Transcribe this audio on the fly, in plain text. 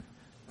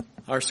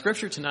Our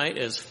scripture tonight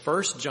is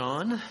 1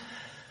 John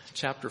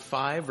chapter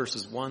 5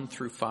 verses 1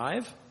 through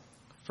 5.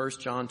 1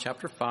 John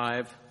chapter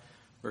 5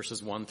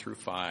 verses 1 through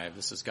 5.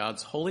 This is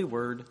God's holy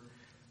word.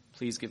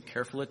 Please give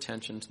careful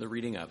attention to the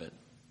reading of it.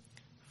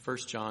 1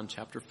 John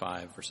chapter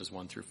 5 verses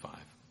 1 through 5.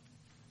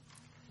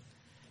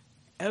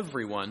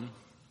 Everyone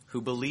who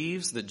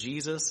believes that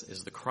Jesus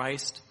is the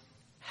Christ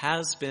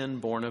has been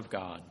born of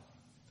God,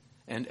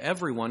 and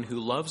everyone who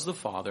loves the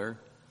Father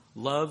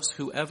loves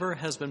whoever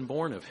has been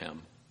born of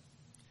him.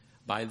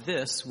 By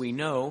this we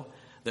know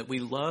that we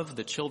love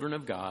the children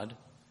of God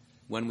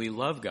when we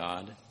love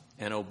God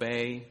and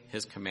obey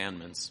his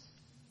commandments.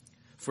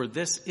 For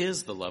this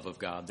is the love of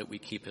God, that we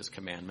keep his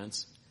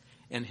commandments,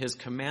 and his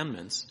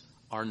commandments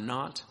are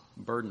not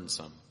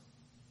burdensome.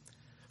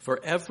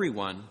 For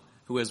everyone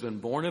who has been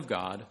born of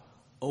God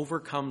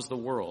overcomes the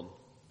world,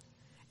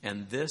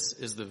 and this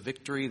is the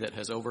victory that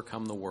has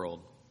overcome the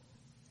world,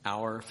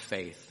 our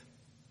faith.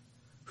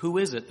 Who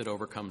is it that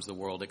overcomes the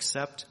world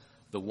except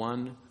the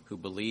one who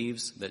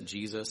believes that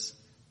Jesus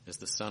is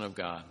the Son of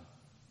God?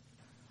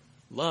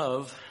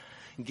 Love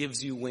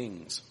gives you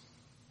wings.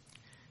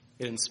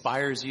 It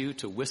inspires you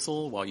to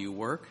whistle while you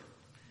work.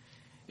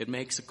 It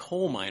makes a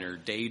coal miner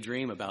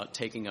daydream about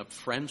taking up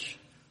French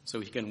so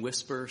he can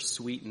whisper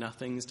sweet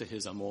nothings to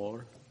his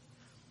amour.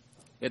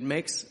 It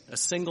makes a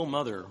single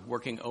mother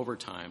working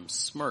overtime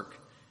smirk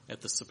at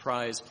the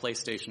surprise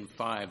PlayStation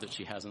 5 that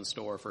she has in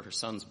store for her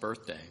son's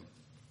birthday.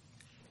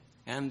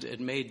 And it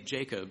made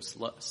Jacob's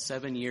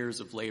 7 years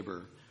of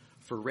labor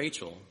for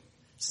Rachel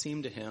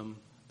seem to him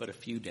but a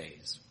few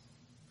days.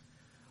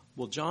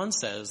 Well, John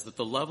says that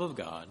the love of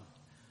God,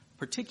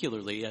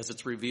 particularly as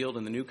it's revealed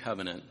in the New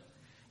Covenant,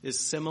 is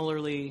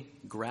similarly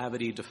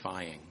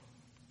gravity-defying.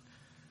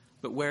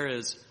 But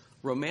whereas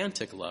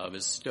romantic love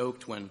is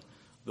stoked when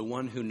the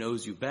one who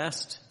knows you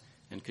best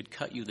and could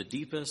cut you the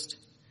deepest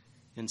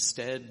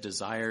instead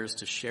desires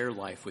to share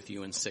life with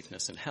you in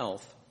sickness and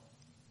health,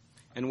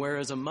 and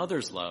whereas a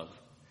mother's love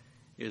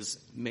is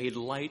made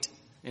light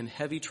in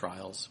heavy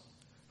trials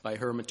by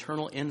her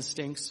maternal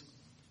instincts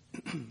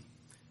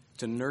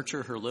to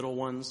nurture her little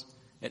ones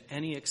at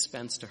any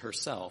expense to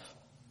herself,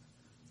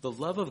 the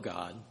love of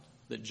God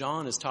that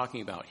John is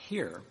talking about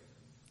here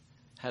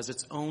has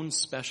its own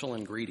special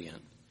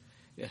ingredient.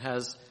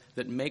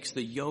 That makes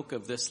the yoke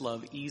of this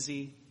love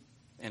easy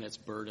and its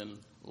burden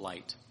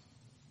light.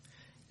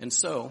 And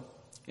so,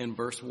 in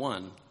verse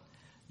 1,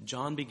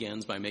 John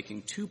begins by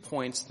making 2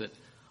 points that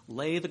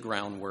lay the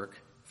groundwork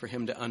for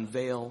him to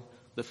unveil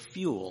the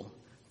fuel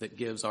that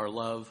gives our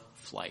love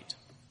flight.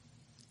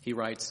 He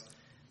writes,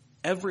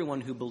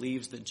 everyone who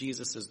believes that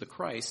Jesus is the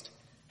Christ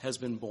has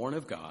been born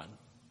of God,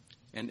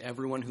 and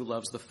everyone who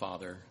loves the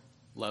Father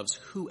loves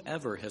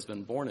whoever has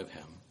been born of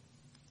him.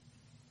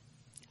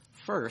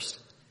 First,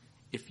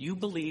 if you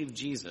believe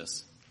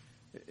Jesus,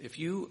 if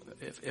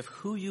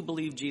who you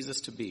believe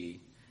Jesus to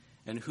be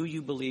and who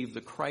you believe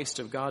the Christ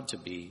of God to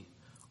be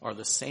are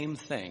the same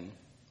thing,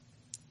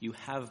 you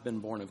have been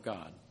born of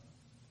God.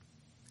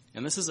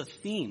 And this is a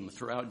theme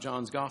throughout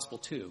John's gospel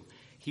too.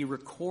 He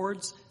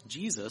records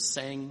Jesus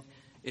saying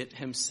it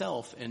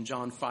himself in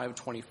John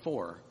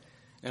 5:24,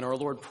 and our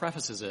Lord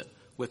prefaces it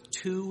with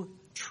 2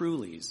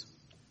 trulies.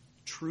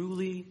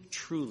 Truly,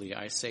 truly,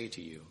 I say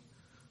to you,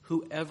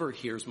 whoever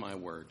hears my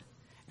word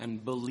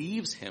and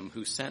believes him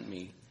who sent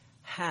me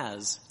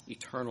has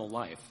eternal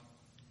life.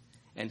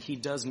 And he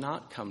does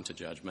not come to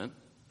judgment,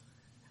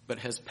 but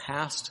has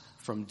passed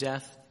from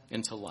death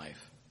into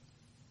life.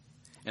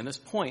 And this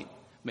point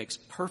makes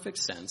perfect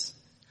sense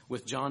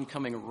with John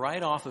coming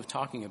right off of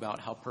talking about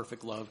how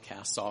perfect love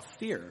casts off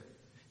fear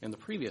in the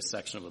previous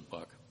section of the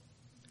book.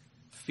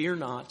 Fear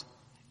not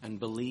and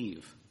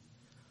believe.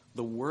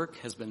 The work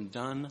has been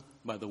done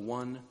by the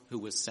one who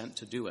was sent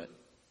to do it.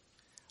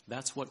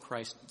 That's what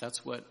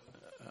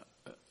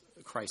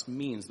Christ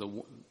means,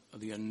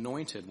 the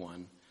anointed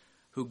one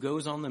who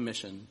goes on the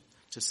mission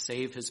to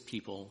save his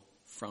people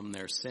from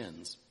their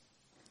sins.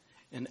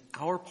 And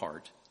our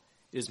part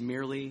is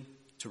merely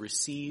to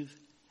receive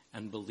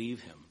and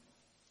believe him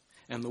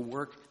and the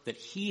work that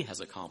he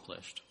has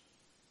accomplished.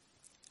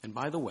 And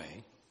by the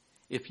way,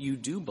 if you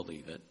do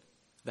believe it,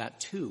 that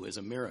too is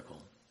a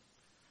miracle.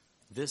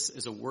 This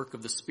is a work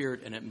of the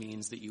Spirit, and it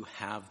means that you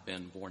have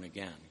been born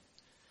again.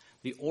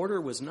 The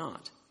order was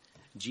not,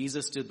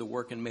 Jesus did the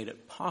work and made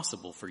it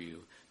possible for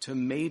you to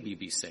maybe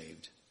be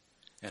saved,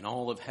 and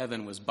all of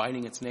heaven was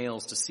biting its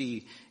nails to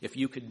see if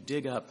you could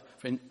dig up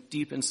from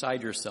deep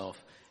inside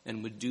yourself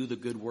and would do the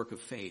good work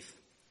of faith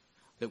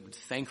that would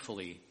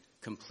thankfully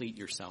complete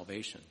your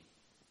salvation.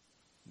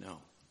 No.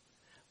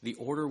 The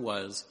order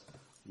was,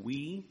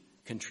 we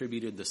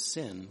contributed the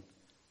sin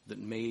that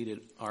made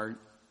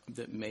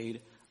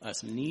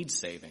us need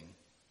saving.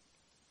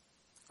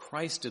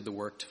 Christ did the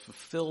work to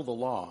fulfill the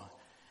law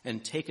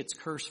and take its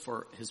curse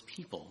for his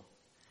people.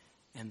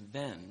 And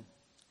then,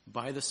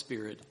 by the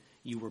Spirit,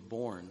 you were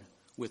born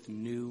with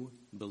new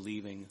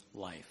believing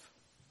life.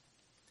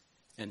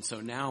 And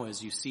so now,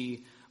 as you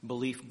see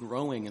belief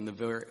growing in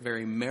the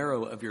very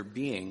marrow of your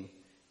being,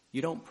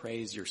 you don't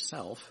praise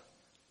yourself.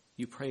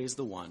 You praise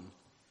the one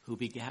who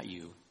begat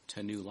you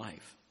to new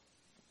life.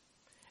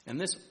 And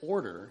this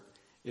order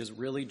is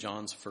really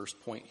John's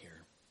first point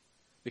here.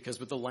 Because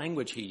with the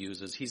language he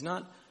uses, he's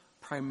not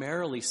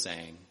primarily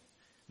saying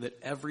that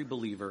every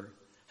believer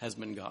has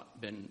been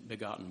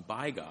begotten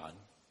by God,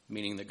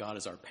 meaning that God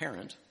is our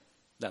parent.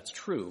 That's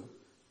true.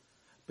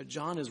 But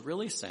John is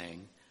really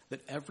saying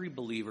that every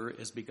believer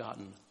is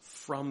begotten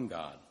from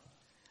God,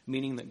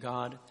 meaning that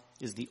God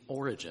is the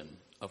origin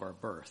of our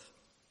birth.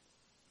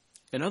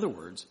 In other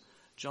words,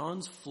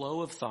 John's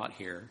flow of thought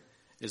here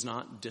is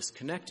not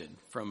disconnected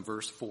from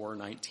verse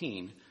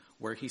 4:19,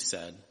 where he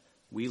said,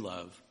 "We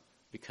love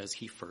because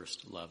he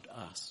first loved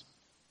us."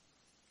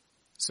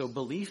 So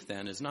belief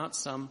then is not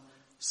some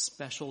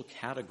special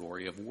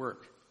category of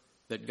work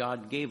that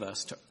God gave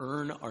us to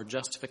earn our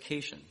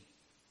justification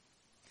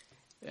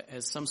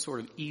as some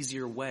sort of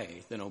easier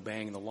way than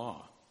obeying the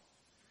law.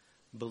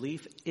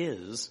 Belief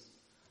is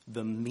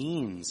the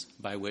means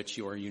by which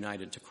you are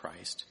united to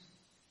Christ,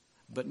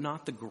 but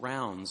not the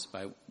grounds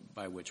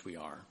by which we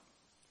are.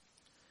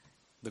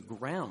 The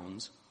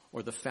grounds,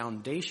 or the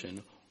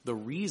foundation, the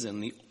reason,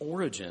 the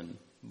origin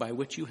by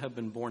which you have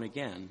been born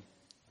again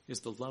is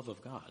the love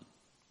of God.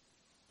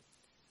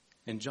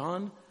 And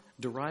John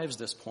derives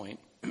this point,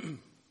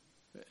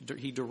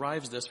 he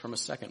derives this from a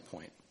second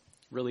point,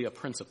 really a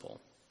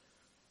principle.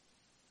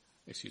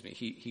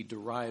 He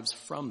derives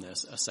from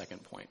this a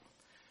second point.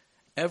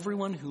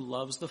 Everyone who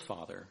loves the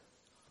Father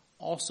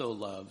also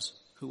loves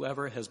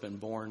whoever has been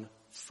born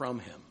from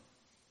him.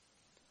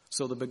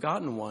 So the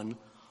begotten one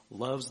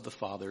loves the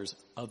Father's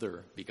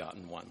other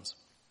begotten ones.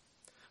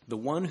 The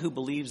one who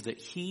believes that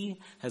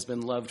he has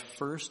been loved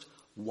first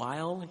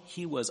while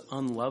he was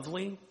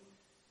unlovely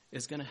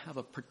is going to have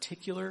a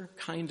particular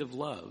kind of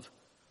love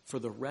for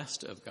the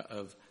rest of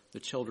the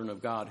children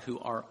of God who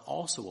are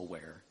also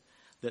aware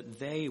that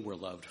they were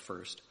loved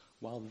first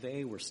while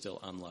they were still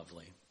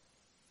unlovely.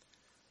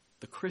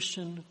 The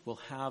Christian will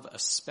have a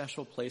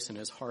special place in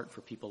his heart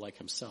for people like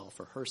himself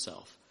or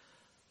herself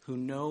who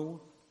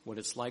know what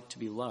it's like to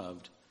be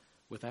loved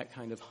with that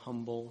kind of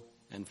humble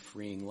and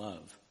freeing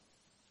love.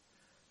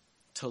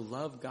 To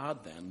love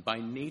God, then, by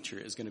nature,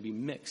 is going to be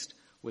mixed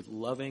with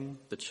loving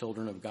the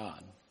children of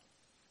God.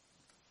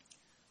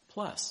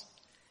 Plus,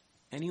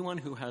 anyone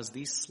who has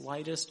the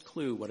slightest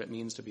clue what it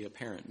means to be a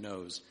parent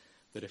knows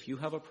that if you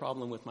have a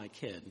problem with my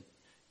kid,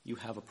 you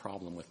have a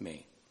problem with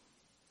me.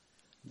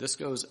 This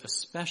goes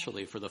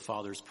especially for the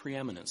Father's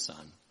preeminent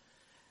Son.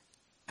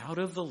 Out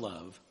of the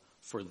love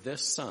for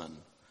this Son,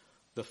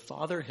 the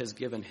Father has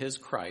given his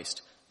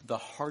Christ the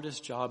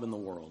hardest job in the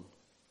world,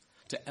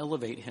 to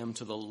elevate him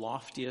to the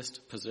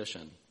loftiest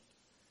position.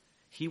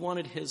 He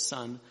wanted his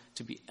Son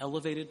to be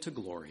elevated to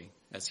glory,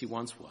 as he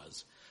once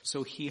was,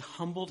 so he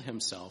humbled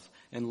himself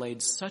and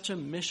laid such a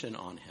mission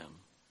on him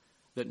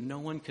that no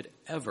one could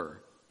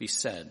ever be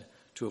said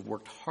to have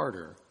worked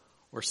harder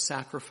or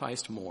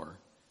sacrificed more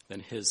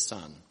than his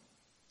Son.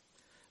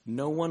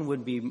 No one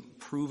would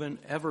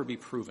ever be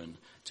proven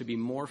to be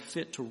more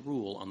fit to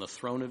rule on the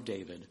throne of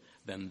David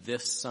than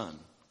this Son,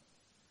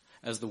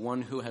 as the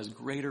one who has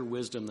greater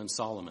wisdom than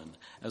Solomon,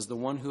 as the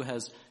one who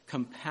has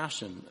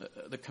compassion,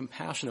 the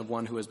compassion of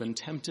one who has been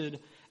tempted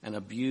and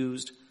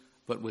abused,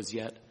 but was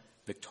yet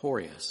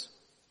victorious.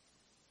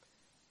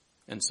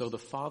 And so the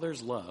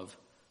Father's love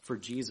for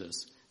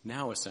Jesus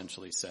now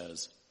essentially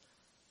says,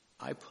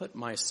 I put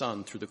my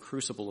Son through the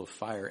crucible of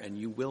fire, and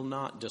you will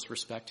not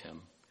disrespect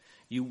him.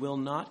 You will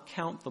not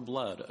count the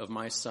blood of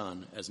my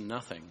Son as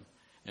nothing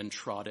and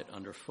trod it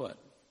underfoot,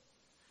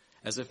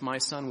 as if my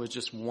Son was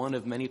just one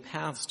of many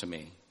paths to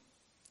me,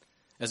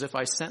 as if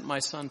I sent my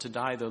Son to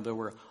die, though there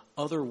were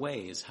other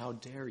ways. How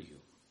dare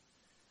you?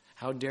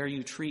 How dare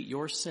you treat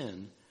your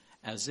sin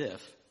as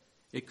if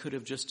it could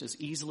have just as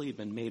easily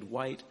been made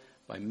white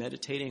by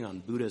meditating on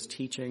Buddha's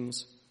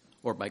teachings,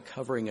 or by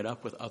covering it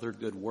up with other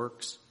good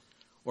works,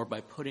 or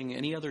by putting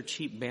any other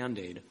cheap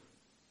Band-Aid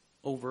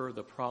over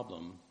the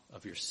problem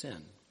of your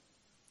sin.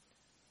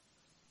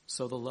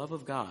 So the love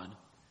of God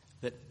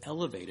that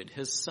elevated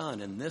his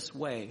Son in this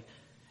way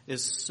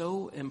is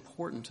so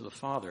important to the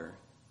Father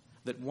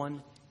that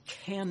one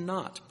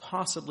cannot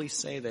possibly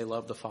say they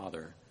love the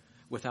Father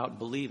without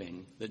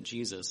believing that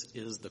Jesus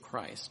is the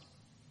Christ.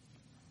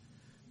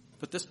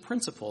 But this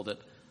principle that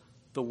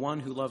the one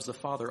who loves the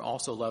Father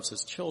also loves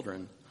his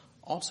children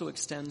also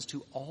extends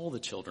to all the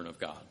children of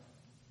God.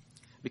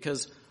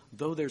 Because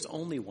though there's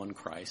only one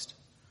Christ,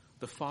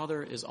 the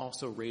Father is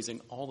also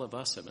raising all of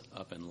us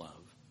up in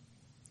love.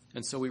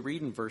 And so we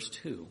read in verse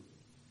 2,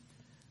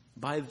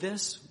 by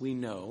this we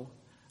know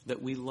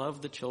that we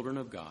love the children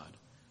of God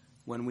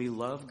when we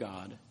love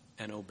God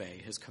and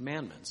obey his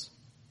commandments.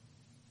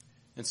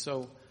 And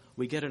so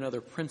we get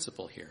another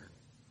principle here.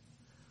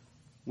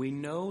 We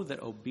know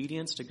that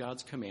obedience to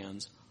God's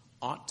commands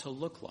ought to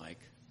look like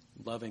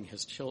loving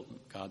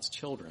God's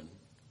children,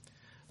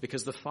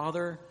 because the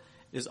Father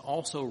is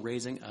also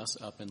raising us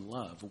up in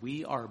love.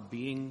 We are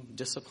being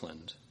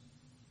disciplined,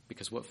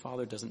 because what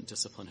father doesn't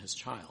discipline his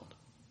child?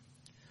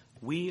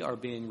 We are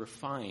being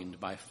refined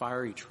by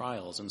fiery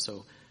trials, and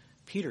so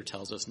Peter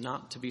tells us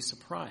not to be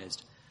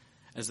surprised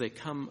as they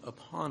come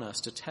upon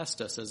us to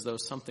test us as though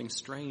something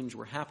strange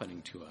were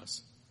happening to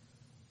us.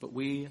 But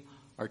we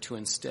are to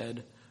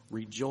instead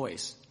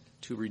rejoice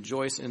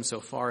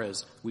insofar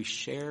as we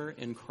share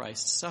in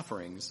Christ's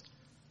sufferings,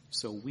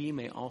 so we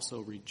may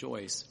also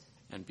rejoice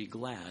and be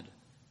glad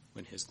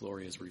when his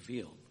glory is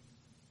revealed.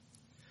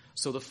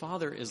 So the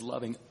Father is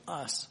loving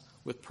us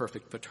with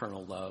perfect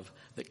paternal love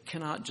that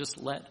cannot just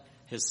let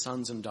his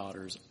sons and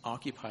daughters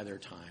occupy their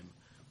time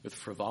with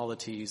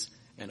frivolities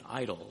and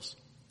idols.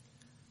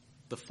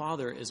 The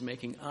Father is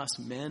making us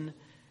men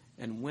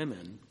and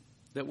women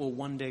that will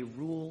one day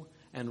rule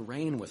and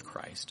reign with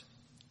Christ,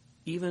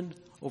 even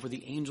over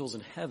the angels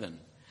in heaven,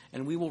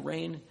 and we will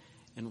reign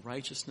in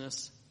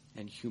righteousness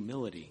and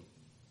humility,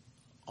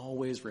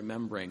 always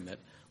remembering that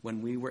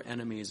when we were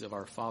enemies of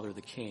our Father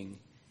the King,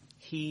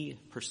 he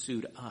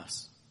pursued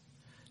us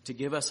to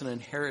give us an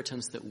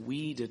inheritance that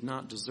we did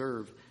not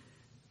deserve,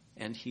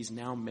 and he's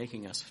now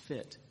making us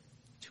fit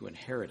to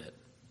inherit it.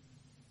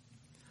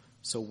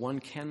 So one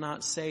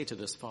cannot say to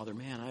this father,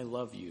 man, I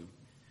love you,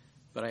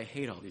 but I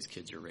hate all these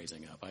kids you're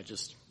raising up. I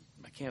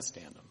can't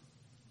stand them.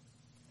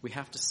 We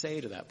have to say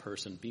to that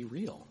person, be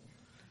real.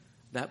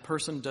 That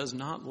person does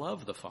not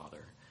love the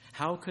Father.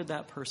 How could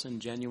that person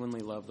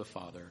genuinely love the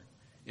Father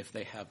if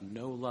they have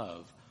no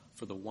love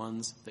for the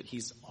ones that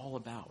he's all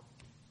about?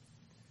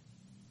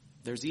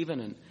 There's even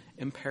an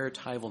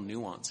imperatival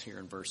nuance here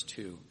in verse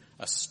 2,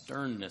 a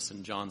sternness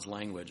in John's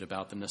language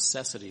about the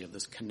necessity of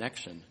this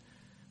connection.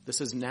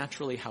 This is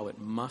naturally how it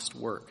must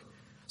work,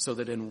 so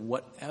that in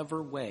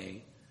whatever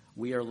way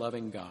we are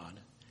loving God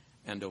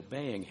and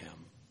obeying him,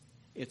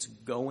 it's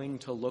going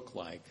to look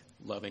like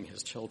loving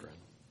his children.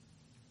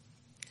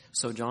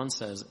 So John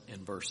says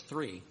in verse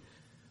 3,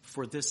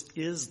 for this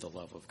is the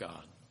love of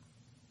God.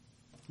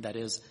 That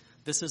is,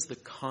 this is the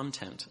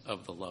content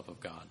of the love of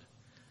God,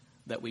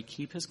 that we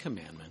keep his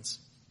commandments,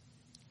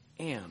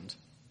 and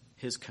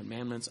his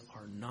commandments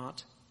are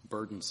not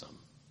burdensome.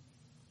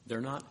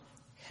 They're not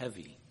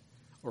heavy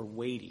or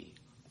weighty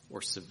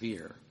or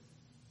severe.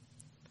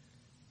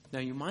 Now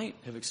you might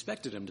have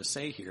expected him to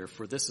say here,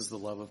 for this is the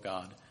love of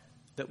God,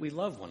 that we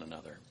love one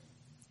another,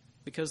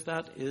 because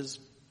that is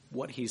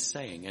what he's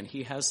saying, and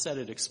he has said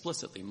it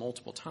explicitly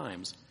multiple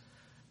times.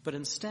 But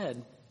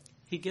instead,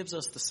 he gives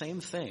us the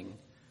same thing,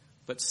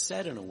 but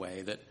said in a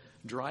way that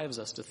drives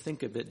us to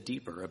think a bit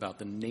deeper about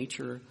the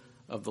nature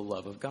of the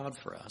love of God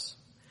for us,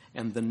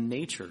 and the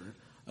nature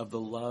of the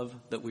love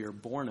that we are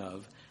born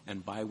of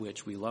and by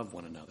which we love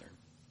one another.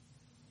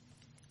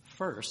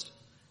 First,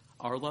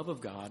 our love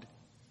of God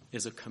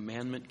is a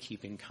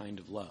commandment-keeping kind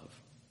of love.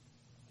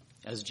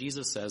 As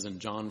Jesus says in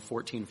John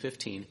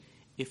 14:15,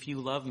 if you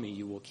love me,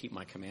 you will keep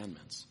my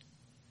commandments.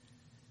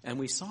 And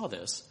we saw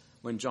this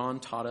when John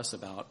taught us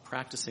about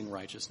practicing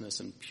righteousness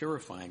and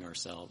purifying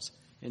ourselves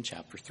in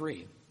chapter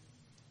 3.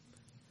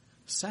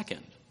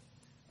 Second,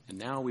 and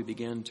now we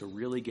begin to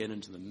really get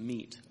into the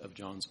meat of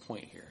John's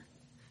point here,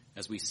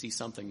 as we see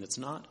something that's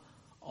not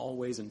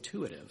always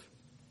intuitive.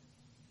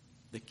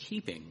 The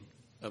keeping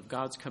of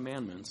God's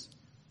commandments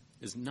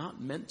is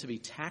not meant to be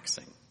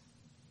taxing.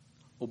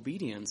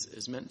 Obedience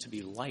is meant to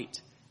be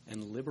light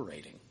and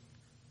liberating.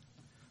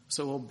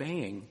 So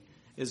obeying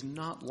is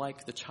not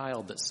like the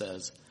child that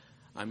says,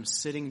 I'm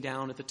sitting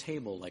down at the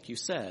table like you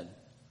said,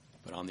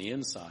 but on the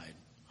inside,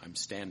 I'm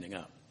standing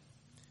up.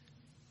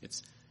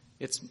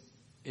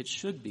 It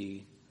should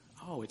be,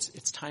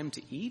 it's time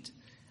to eat.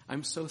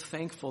 I'm so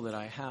thankful that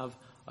I have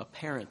a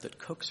parent that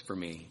cooks for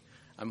me.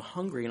 I'm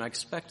hungry and I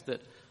expect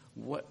that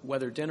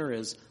whether dinner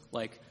is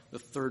like the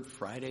third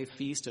Friday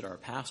feast at our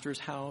pastor's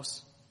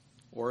house,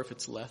 or if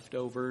it's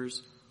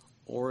leftovers,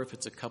 or if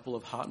it's a couple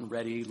of hot and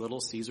ready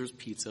Little Caesars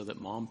pizza that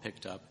mom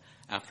picked up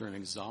after an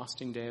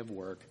exhausting day of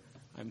work,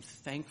 I'm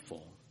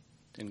thankful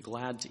and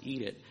glad to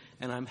eat it.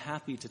 And I'm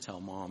happy to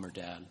tell mom or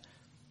dad,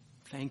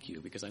 thank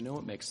you, because I know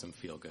it makes them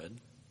feel good.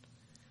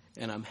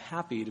 And I'm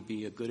happy to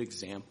be a good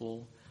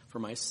example for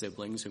my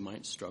siblings who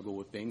might struggle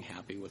with being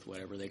happy with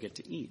whatever they get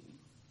to eat.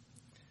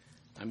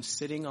 I'm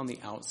sitting on the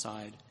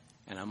outside,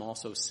 and I'm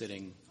also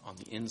sitting on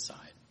the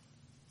inside.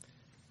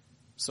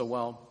 So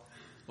while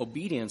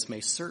obedience may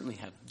certainly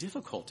have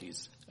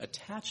difficulties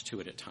attached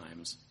to it at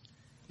times,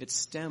 it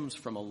stems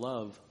from a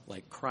love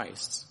like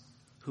Christ's,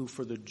 who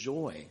for the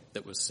joy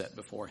that was set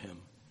before him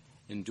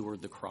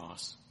endured the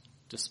cross,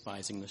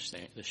 despising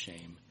the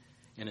shame,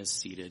 and is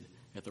seated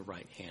at the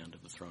right hand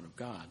of the throne of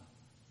God.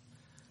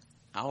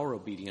 Our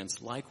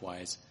obedience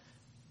likewise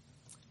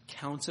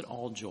counts it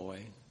all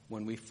joy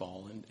when we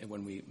fall and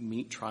when we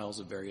meet trials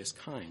of various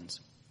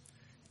kinds,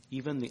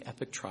 even the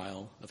epic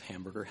trial of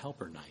Hamburger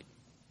Helper Night,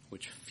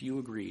 which few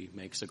agree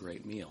makes a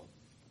great meal.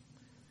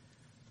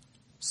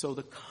 So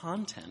the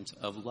content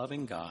of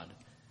loving God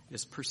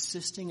is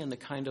persisting in the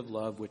kind of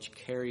love which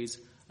carries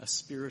a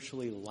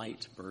spiritually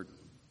light burden.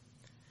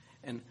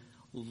 And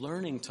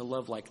learning to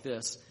love like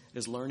this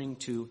is learning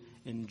to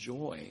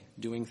enjoy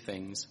doing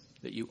things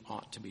that you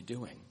ought to be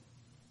doing.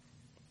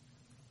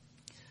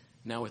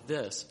 Now with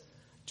this,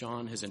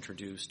 John has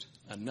introduced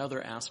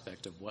another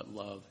aspect of what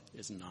love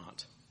is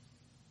not.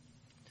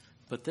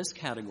 But this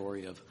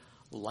category of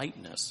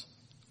lightness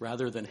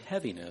rather than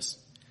heaviness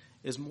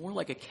is more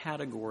like a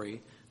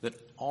category that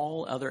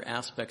all other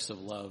aspects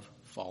of love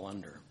fall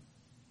under,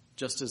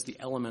 just as the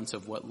elements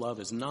of what love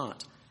is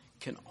not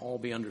can all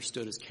be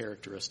understood as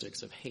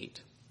characteristics of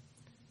hate.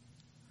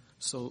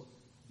 So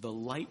the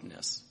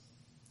lightness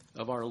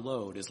of our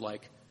load is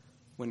like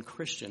when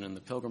Christian in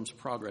the Pilgrim's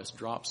Progress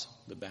drops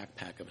the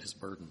backpack of his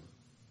burden.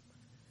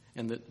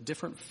 And the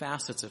different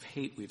facets of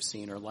hate we've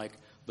seen are like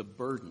the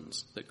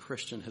burdens that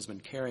Christian has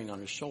been carrying on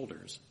his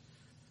shoulders.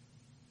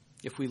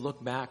 If we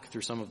look back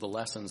through some of the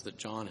lessons that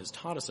John has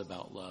taught us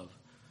about love,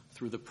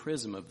 through the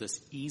prism of this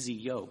easy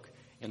yoke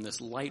and this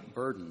light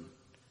burden,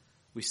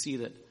 we see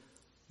that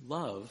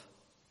love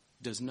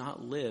does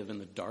not live in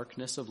the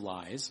darkness of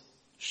lies,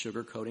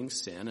 sugarcoating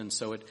sin, and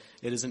so it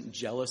isn't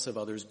jealous of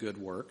others' good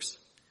works,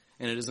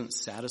 and it isn't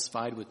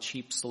satisfied with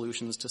cheap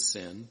solutions to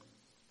sin.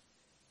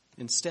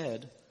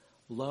 Instead,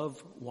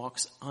 love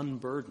walks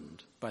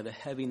unburdened by the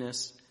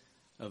heaviness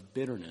of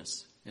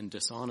bitterness and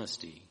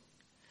dishonesty,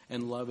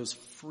 and love is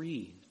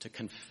free to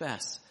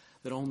confess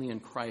that only in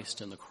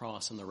Christ and the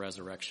cross and the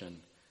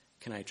resurrection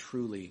can I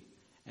truly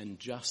and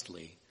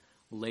justly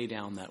lay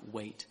down that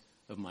weight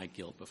of my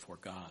guilt before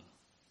God.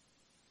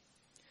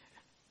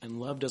 And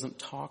love doesn't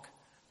talk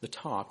the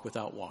talk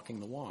without walking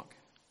the walk,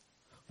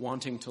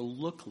 wanting to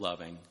look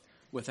loving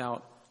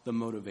without the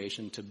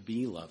motivation to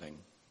be loving.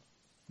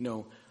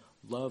 No,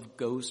 love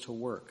goes to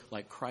work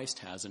like Christ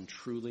has in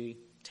truly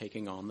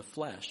taking on the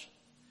flesh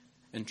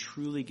and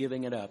truly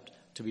giving it up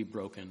to be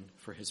broken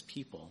for his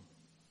people.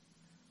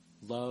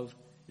 Love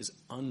is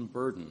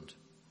unburdened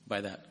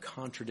by that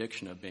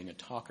contradiction of being a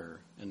talker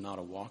and not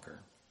a walker.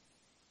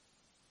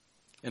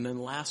 And then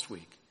last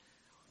week,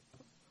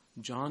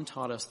 John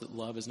taught us that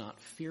love is not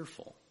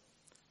fearful.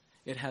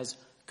 It has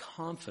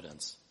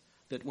confidence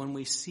that when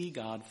we see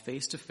God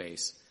face to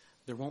face,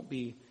 there won't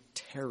be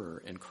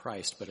terror in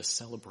Christ, but a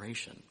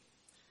celebration.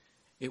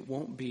 It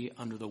won't be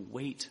under the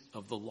weight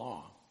of the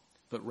law,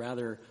 but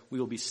rather we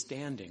will be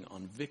standing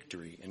on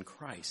victory in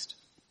Christ.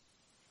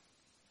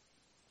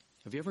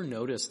 Have you ever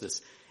noticed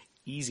this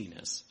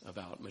easiness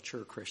about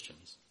mature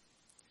Christians?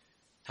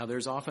 How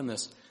there's often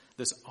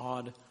this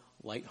odd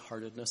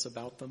lightheartedness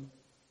about them?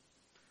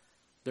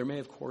 There may,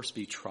 of course,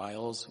 be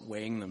trials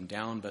weighing them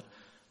down, but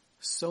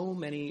so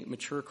many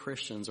mature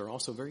Christians are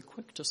also very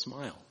quick to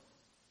smile.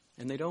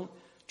 And they don't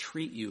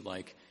treat you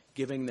like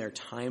giving their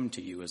time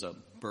to you as a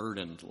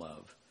burdened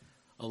love,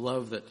 a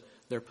love that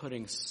they're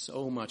putting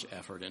so much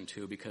effort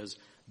into because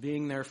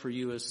being there for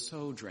you is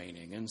so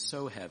draining and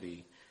so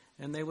heavy,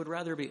 and they would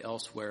rather be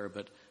elsewhere,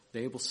 but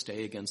they will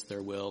stay against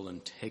their will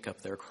and take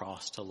up their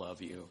cross to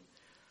love you.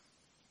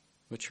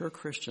 Mature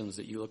Christians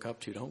that you look up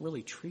to don't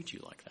really treat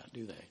you like that,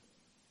 do they?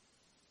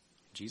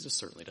 Jesus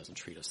certainly doesn't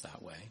treat us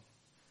that way.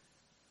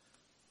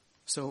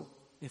 So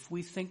if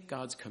we think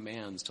God's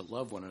commands to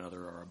love one another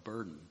are a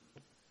burden,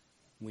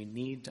 we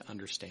need to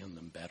understand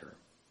them better.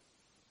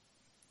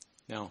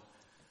 Now,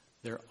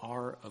 there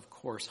are, of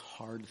course,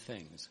 hard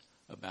things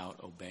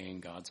about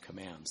obeying God's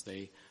commands.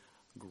 They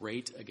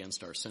grate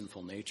against our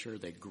sinful nature.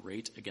 They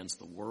grate against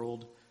the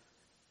world.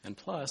 And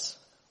plus,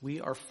 we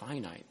are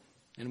finite,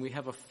 and we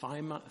have a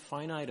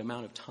finite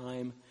amount of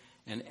time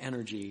and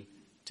energy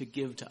to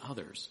give to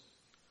others.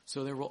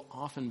 So there will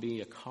often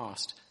be a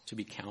cost to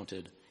be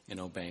counted in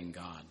obeying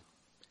God.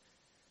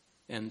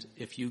 And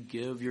if you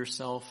give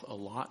yourself a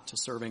lot to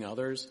serving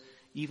others,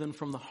 even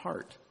from the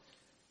heart,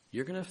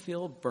 you're going to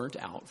feel burnt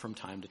out from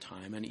time to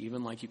time, and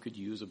even like you could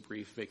use a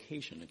brief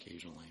vacation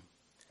occasionally.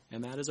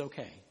 And that is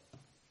okay.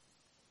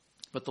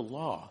 But the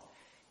law,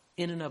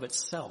 in and of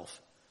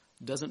itself,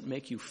 doesn't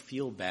make you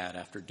feel bad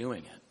after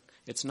doing it.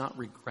 It's not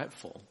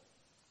regretful.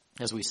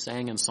 As we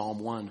sang in Psalm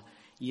 1,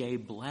 "Yea,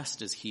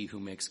 blessed is he who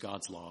makes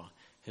God's law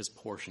his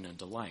portion and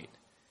delight,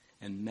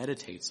 and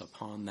meditates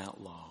upon that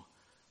law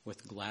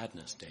with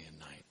gladness day and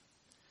night."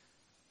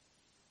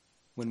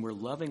 When we're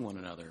loving one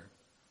another,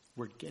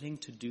 we're getting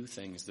to do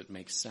things that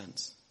make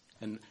sense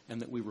and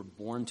that we were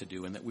born to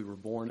do and that we were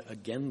born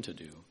again to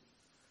do.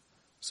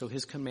 So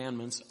his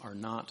commandments are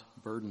not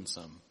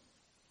burdensome.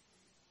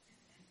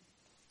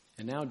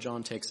 And now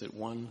John takes it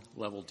one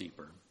level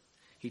deeper.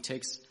 He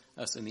takes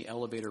us in the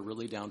elevator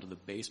really down to the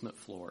basement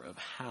floor of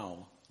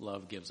how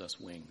love gives us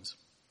wings.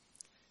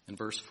 In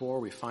verse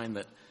 4, we find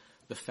that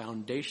the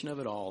foundation of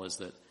it all is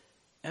that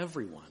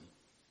everyone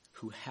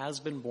who has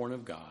been born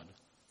of God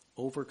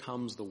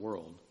overcomes the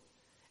world.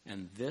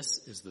 And this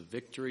is the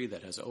victory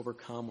that has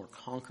overcome or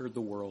conquered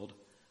the world,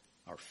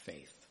 our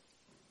faith.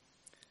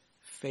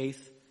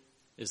 Faith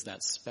is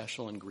that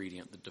special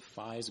ingredient that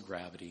defies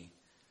gravity,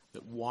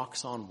 that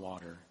walks on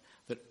water,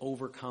 that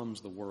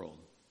overcomes the world.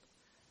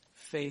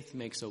 Faith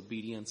makes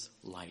obedience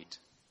light,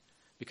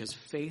 because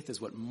faith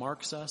is what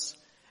marks us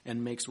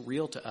and makes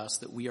real to us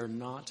that we are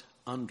not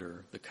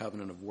under the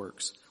covenant of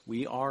works.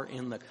 We are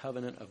in the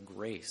covenant of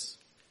grace.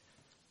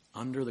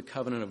 Under the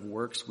covenant of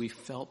works, we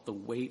felt the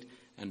weight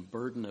and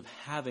burden of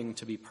having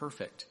to be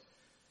perfect.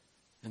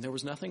 And there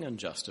was nothing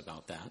unjust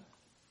about that.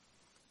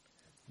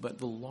 But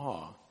the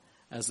law,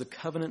 as the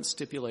covenant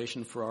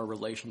stipulation for our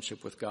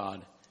relationship with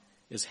God,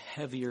 is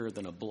heavier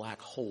than a black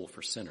hole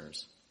for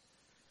sinners,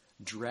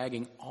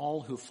 dragging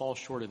all who fall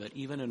short of it,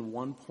 even in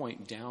one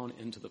point, down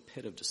into the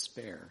pit of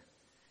despair.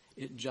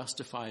 It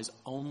justifies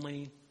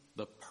only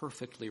the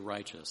perfectly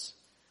righteous.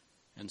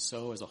 And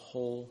so, as a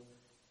whole,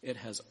 it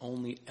has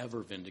only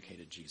ever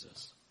vindicated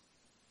Jesus.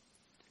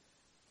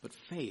 But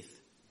faith,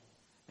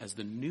 as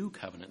the new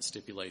covenant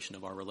stipulation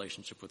of our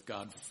relationship with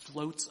God,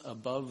 floats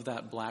above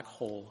that black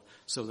hole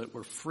so that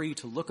we're free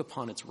to look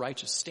upon its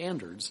righteous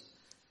standards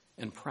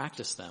and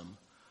practice them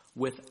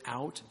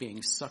without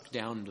being sucked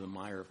down into the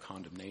mire of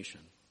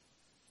condemnation.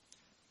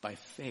 By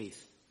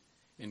faith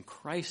in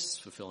Christ's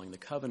fulfilling the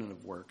covenant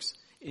of works,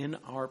 in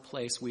our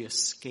place we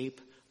escape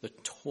the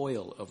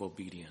toil of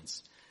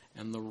obedience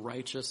and the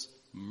righteous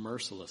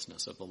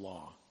mercilessness of the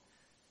law,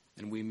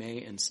 and we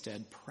may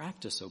instead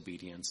practice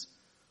obedience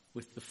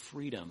with the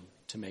freedom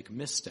to make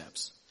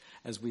missteps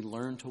as we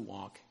learn to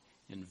walk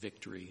in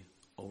victory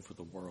over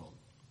the world.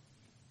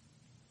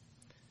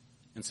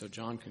 And so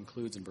John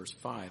concludes in verse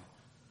 5,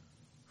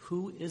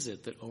 who is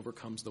it that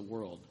overcomes the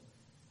world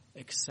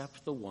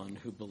except the one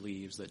who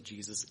believes that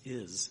Jesus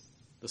is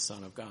the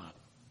Son of God?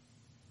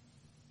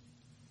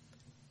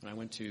 When I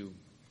went to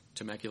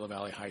Temecula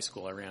Valley High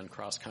School, I ran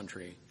cross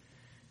country,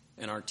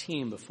 and our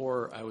team,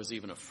 before I was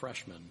even a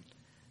freshman,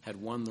 had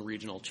won the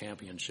regional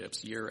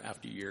championships year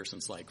after year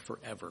since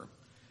forever.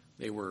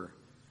 There were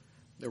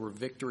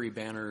victory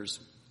banners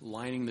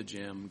lining the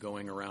gym,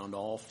 going around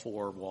all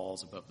four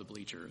walls above the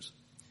bleachers.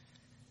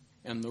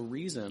 And the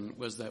reason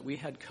was that we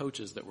had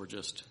coaches that were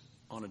just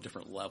on a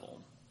different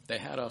level. They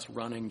had us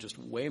running just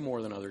way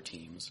more than other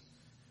teams.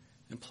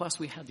 And plus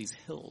we had these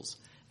hills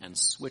and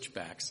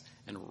switchbacks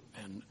and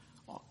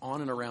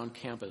on and around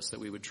campus that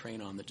we would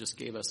train on that just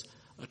gave us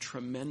a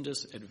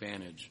tremendous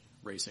advantage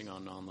racing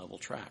on non-level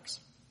tracks.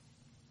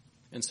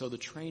 And so the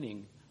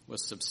training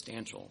was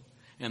substantial,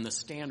 and the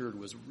standard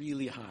was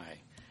really high,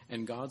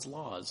 and God's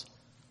laws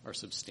are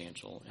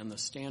substantial, and the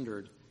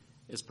standard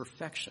is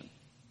perfection.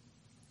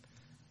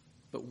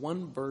 But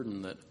one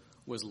burden that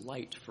was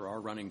light for our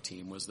running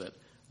team was that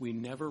we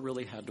never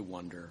really had to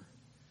wonder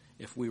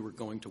if we were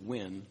going to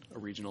win a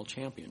regional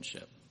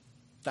championship.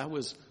 That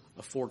was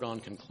a foregone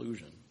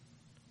conclusion.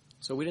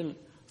 So we didn't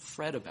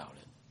fret about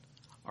it.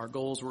 Our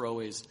goals were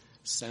always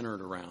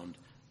centered around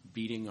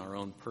beating our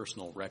own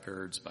personal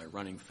records by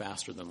running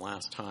faster than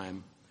last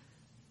time.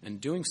 And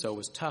doing so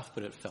was tough,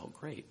 but it felt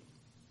great.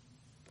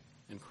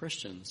 And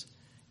Christians,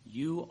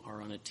 you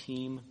are on a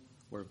team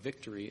where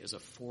victory is a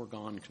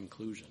foregone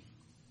conclusion.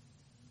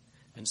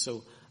 And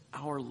so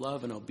our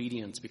love and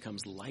obedience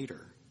becomes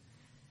lighter.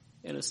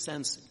 In a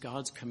sense,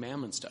 God's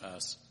commandments to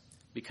us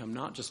become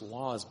not just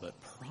laws,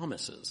 but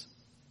promises.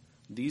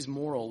 These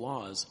moral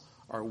laws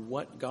are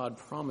what God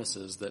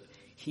promises that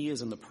He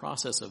is in the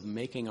process of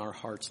making our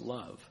hearts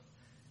love.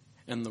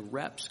 And the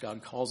reps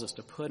God calls us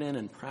to put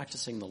in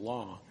practicing the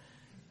law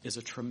is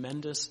a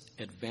tremendous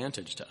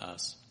advantage to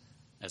us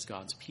as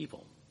God's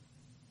people.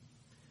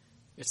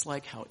 It's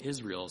like how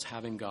Israel's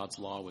having God's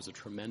law was a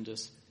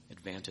tremendous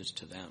advantage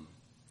to them.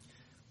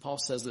 Paul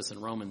says this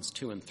in Romans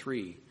 2 and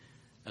 3,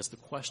 as the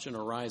question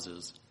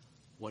arises,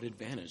 what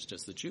advantage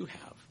does the Jew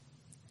have?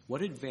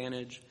 What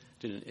advantage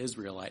did an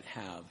Israelite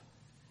have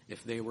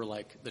if they were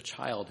like the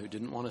child who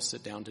didn't want to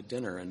sit down to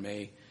dinner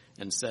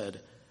and said,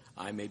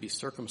 I may be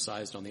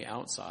circumcised on the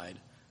outside,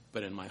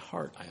 but in my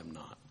heart I am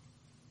not?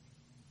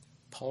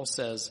 Paul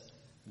says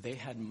they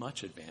had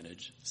much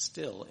advantage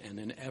still and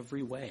in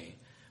every way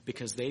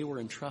because they were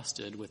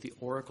entrusted with the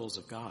oracles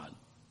of God.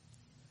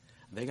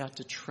 They got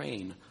to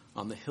train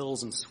on the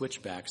hills and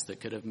switchbacks that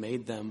could have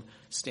made them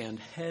stand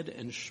head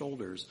and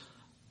shoulders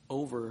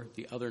over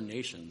the other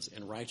nations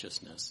in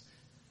righteousness.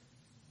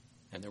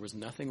 And there was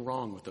nothing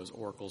wrong with those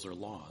oracles or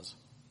laws.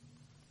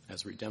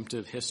 As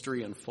redemptive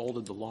history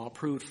unfolded, the law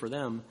proved for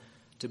them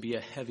to be a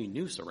heavy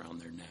noose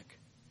around their neck.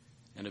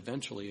 And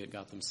eventually it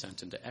got them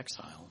sent into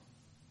exile.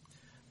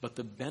 But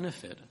the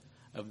benefit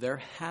of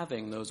their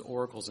having those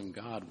oracles in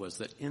God was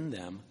that in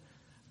them,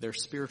 their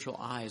spiritual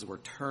eyes were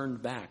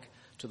turned back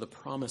to the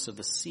promise of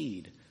the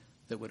seed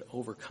that would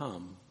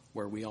overcome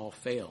where we all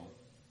fail.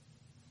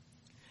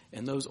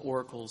 And those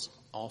oracles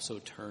also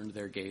turned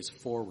their gaze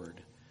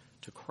forward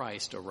to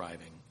Christ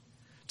arriving,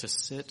 to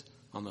sit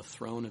on the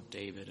throne of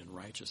David in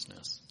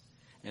righteousness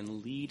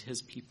and lead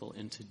his people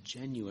into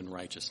genuine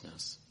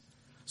righteousness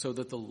so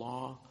that the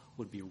law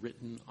would be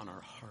written on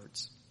our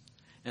hearts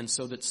and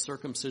so that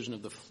circumcision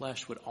of the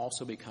flesh would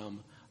also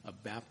become a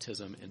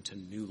baptism into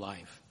new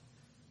life.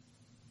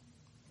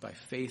 By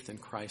faith in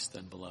Christ,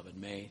 then, beloved,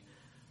 may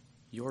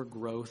your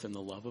growth in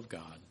the love of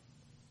God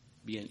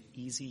be an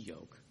easy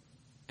yoke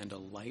and a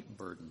light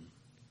burden,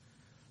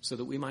 so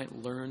that we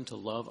might learn to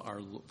love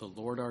the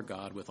Lord our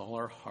God with all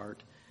our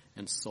heart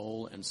and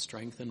soul and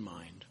strength and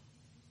mind.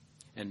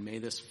 And may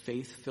this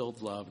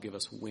faith-filled love give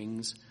us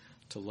wings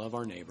to love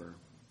our neighbor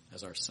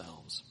as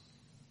ourselves.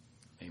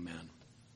 Amen.